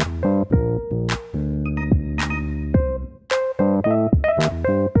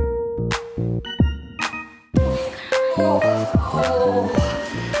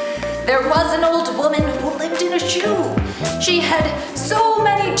 There was an old woman who lived in a shoe. She had so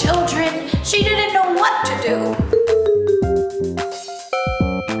many children, she didn't know what to do.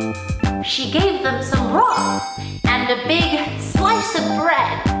 She gave them some raw and a big slice of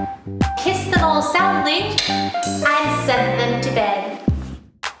bread, kissed them all soundly, and sent them to bed.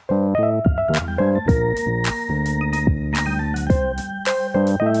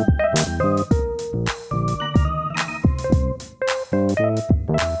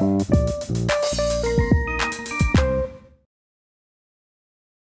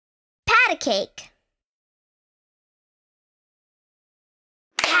 Patty cake.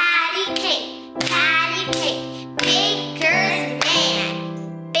 Patty cake, baker's man.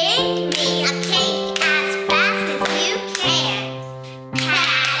 Bake me a cake as fast as you can.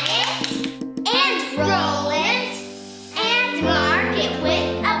 Pat it and roll it and mark it with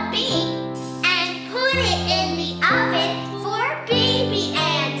a B and put it in the oven for baby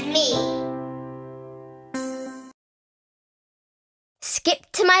and me. Skip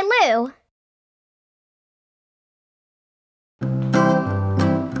to my loo.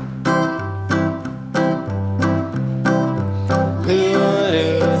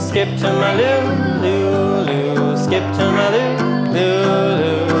 Skip to my loo, loo, loo. Skip to my loo, loo,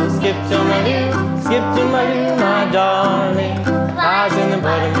 loo. Skip to my loo, skip to my loo, my darling. Flies in the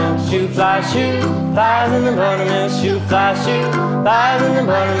buttermilk, shoe fly shoe. Flies in the buttermilk, shoe fly shoe. Flies in the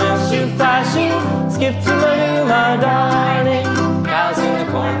buttermilk, shoe fly shoe. Skip to my loo, my darling. Cows in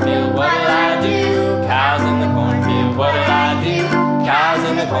the cornfield, what'll I do? Cows in the cornfield, what'll I do? Cows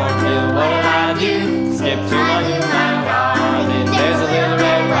in the cornfield, what'll I do? Skip to my loo, my darling. There's a little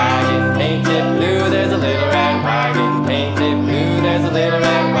red wagon, painted blue. There's a little red wagon, painted blue. There's a little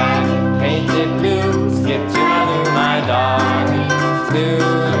red wagon, painted blue. Skip to my loo, my darling. Loo,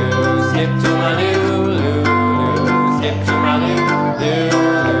 loo. Skip to my loo, loo, loo. Skip to my loo, loo,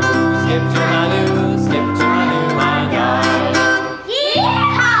 loo. Skip to my loo, skip to my loo, my darling.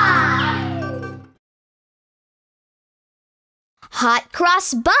 Yeehaw! Hot cross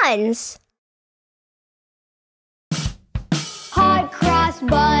buns. Hot cross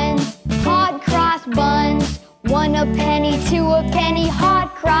buns, hot cross buns. 1 a penny, 2 a penny,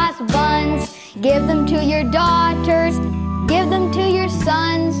 hot cross buns. Give them to your daughters, give them to your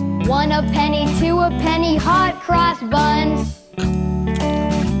sons. 1 a penny, 2 a penny, hot cross buns.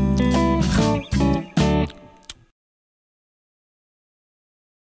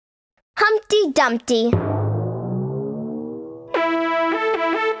 Humpty Dumpty.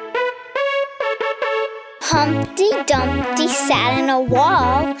 Humpty Dumpty sat on a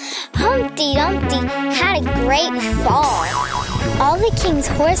wall. Humpty Dumpty had a great fall. All the king's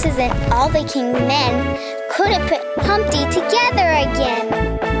horses and all the king's men couldn't put Humpty together again.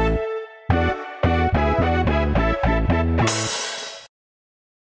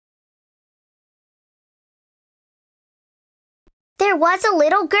 There was a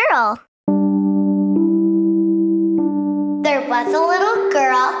little girl. There was a little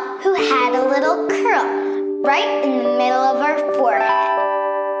girl who had a little curl right in the middle of her forehead.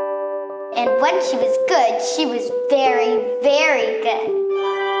 And when she was good, she was very, very good.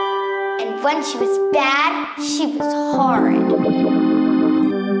 And when she was bad, she was horrid.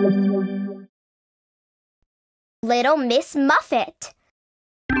 Little Miss Muffet.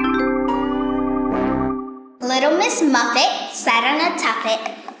 Little Miss Muffet sat on a tuffet,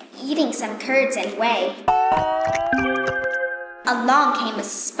 eating some curds and whey. Along came a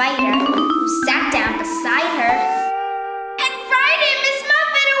spider, who sat down beside her and frightened Miss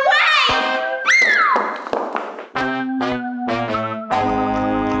Muffet away!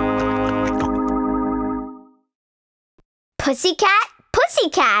 Pussycat,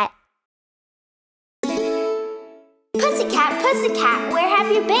 Pussycat. Pussycat, Pussycat, where have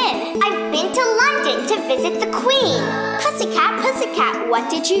you been? I've been to London to visit the Queen. Pussycat, Pussycat, what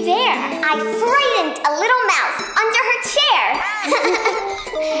did you there? I frightened a little mouse under her chair.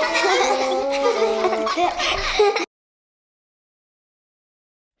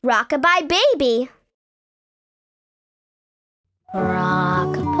 Rock-a-bye baby.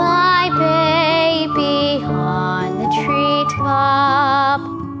 Rock-a-bye baby on the treetop.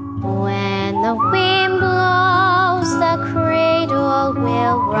 When the wind blows, the cradle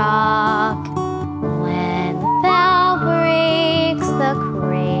will rock. When the bell breaks, the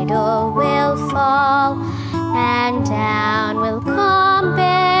cradle will fall, and down will come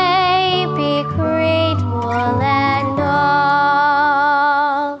baby, cradle and all.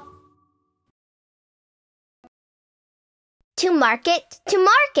 To market, to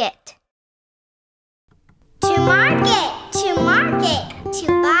market. To market, to market, to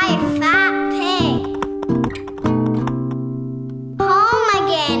buy a fat pig.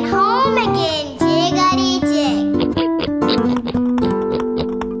 Home again, jiggity-jig.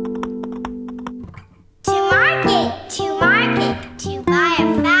 To market, to buy a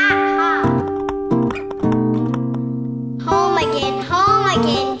fat hog. Home again,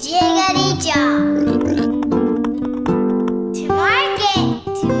 jiggity-jog. To market,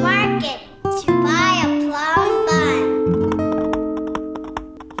 to buy a plum bun.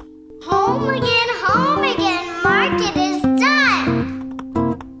 Home again, market is done.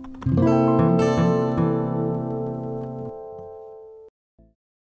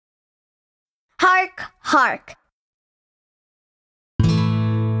 Hark, hark.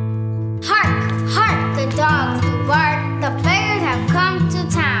 Hark, hark, the dogs do bark. The bears have come to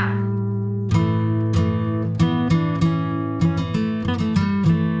town.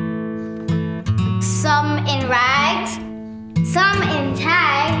 Some in rags, some in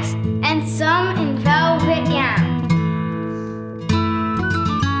tags, and some in velvet gown.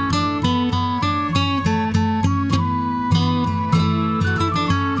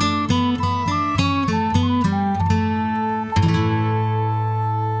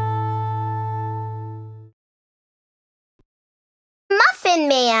 Muffin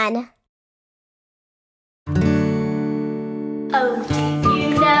Man. Oh, do you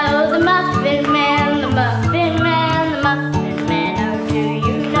know the Muffin Man, the Muffin Man, the Muffin Man? Oh, do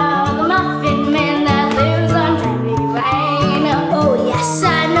you know the Muffin Man that lives on Drury Lane? Oh, yes, I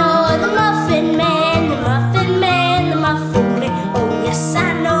know the Muffin Man, the Muffin Man, the Muffin Man. Oh, yes, I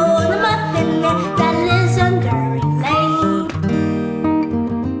know the Muffin Man that lives on Drury Lane.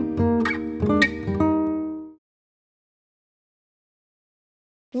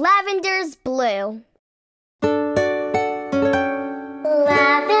 Lavender's blue.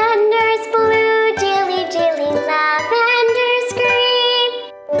 Lavender's blue, dilly dilly, lavender's green.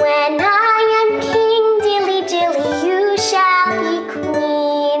 When I am king, dilly dilly, you shall be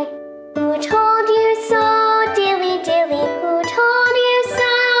queen. Who told you so, dilly dilly, who told you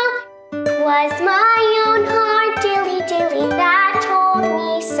so? 'Twas my own heart, dilly dilly, that told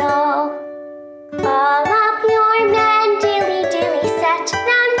me so. Call up your men, dilly dilly, set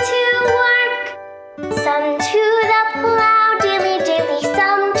them to work. Some to the plow, dilly dilly,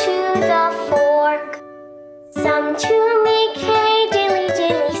 some to the fork. Some to make hay, dilly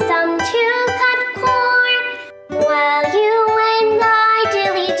dilly, some to cut corn. While you and I,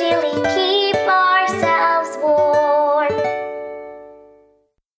 dilly dilly, keep ourselves warm.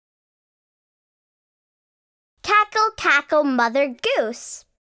 Cackle, cackle, Mother Goose.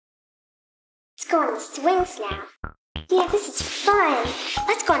 Let's go on the swings now. Yeah, this is fun.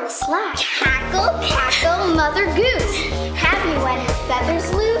 Let's go on the slide. Cackle, cackle, Mother Goose. Happy when her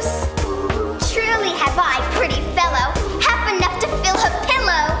feathers loose? Truly have I, pretty fellow, half enough to fill a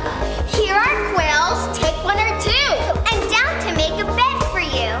pillow. Here are quails, take one or two, and down to make a bed for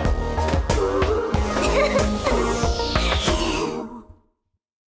you.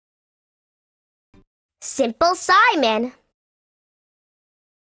 Simple Simon.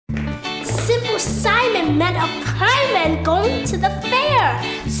 Simple Simon met a pie man going to the fair.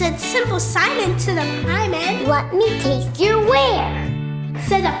 Said Simple Simon to the pie man, "Let me taste your ware."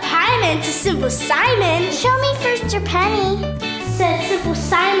 Said the pie man to Simple Simon, "Show me first your penny." Said Simple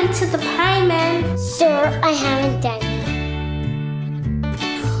Simon to the pie man, "Sir, I haven't any."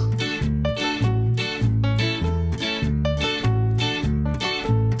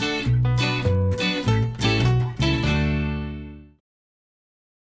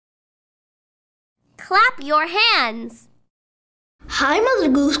 Clap your hands. Hi, Mother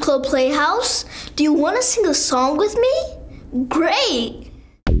Goose Club Playhouse. Do you want to sing a song with me? Great!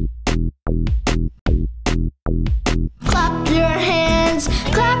 Clap your hands,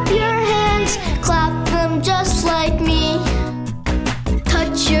 clap them just like me.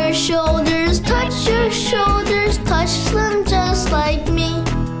 Touch your shoulders, touch them just like me.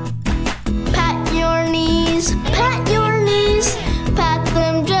 Pat your knees, pat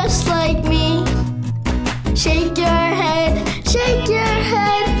them just like me. Shake your head,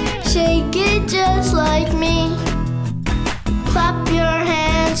 shake it just like me. Clap your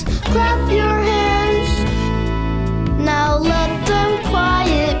hands, now let them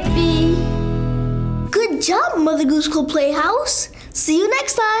quiet be. Good job, Mother Goose Club Playhouse. See you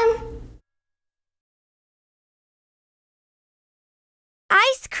next time.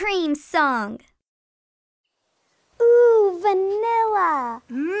 Ice cream song. Ooh, vanilla.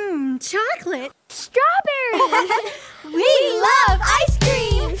 Chocolate. Strawberry. We love ice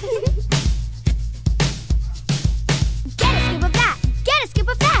cream. Get a scoop of that. Get a scoop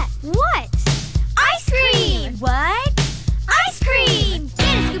of that. What? Ice cream. What? Ice cream.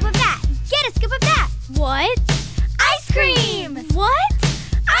 Get a scoop of that. Get a scoop of that. What? Ice cream. What?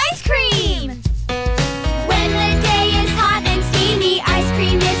 Ice cream. When the day is hot and steamy, ice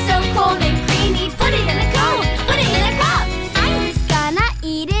cream is so cold and creamy. Put it in a cone. Put it in a cup. I'm just gonna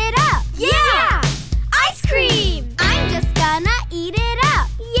eat it up. Yeah. Ice cream. I'm just gonna eat it up.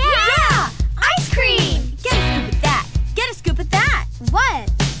 Yeah. Ice cream. Get a scoop of that. Get a scoop of that. What?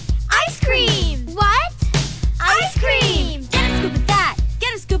 Ice cream. What? Ice cream. Get a scoop of that.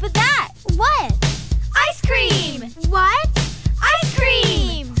 Get a scoop of that. What? Ice cream. What? Ice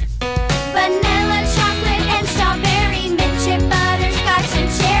cream. Vanilla, chocolate, and strawberry, mint chip, butterscotch, and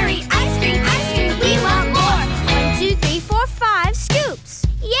cherry. Ice cream, we want more. 1, 2, 3, 4, 5 scoops.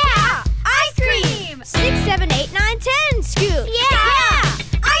 Yeah. Ice cream. 6, 7, 8, 9, 10 scoops. Yeah.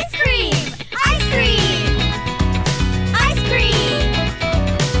 Ice cream. Ice cream. Ice cream.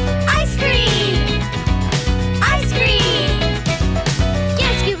 Ice cream. Ice cream. Get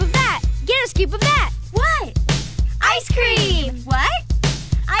a scoop of that. Get a scoop of that. What? Ice cream. What?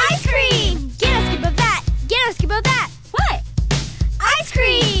 Ice cream. Get a scoop of that. Get a scoop of that. What? Ice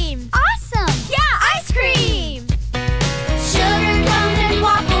cream. Awesome. Yeah, ice cream. Sugar cones and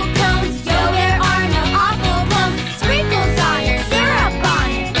waffle cones. Yo, there are no awful clones. Sprinkles on it, syrup on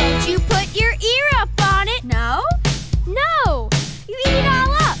it. Don't you put your ear up on it. No? No. You eat it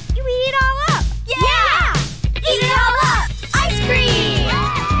all up. You eat it all up. Yeah. Eat it all up. Ice cream.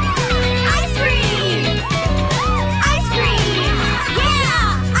 Ice cream. Ice cream.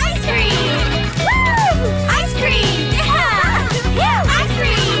 Yeah. Ice cream. Woo. Ice cream. Yeah. Yeah. Ice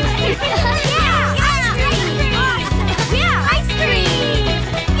cream. Yeah. Ice cream. Awesome. Yeah. Ice cream.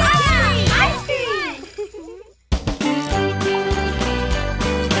 Ice cream.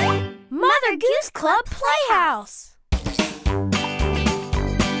 Mother Goose Club Playhouse.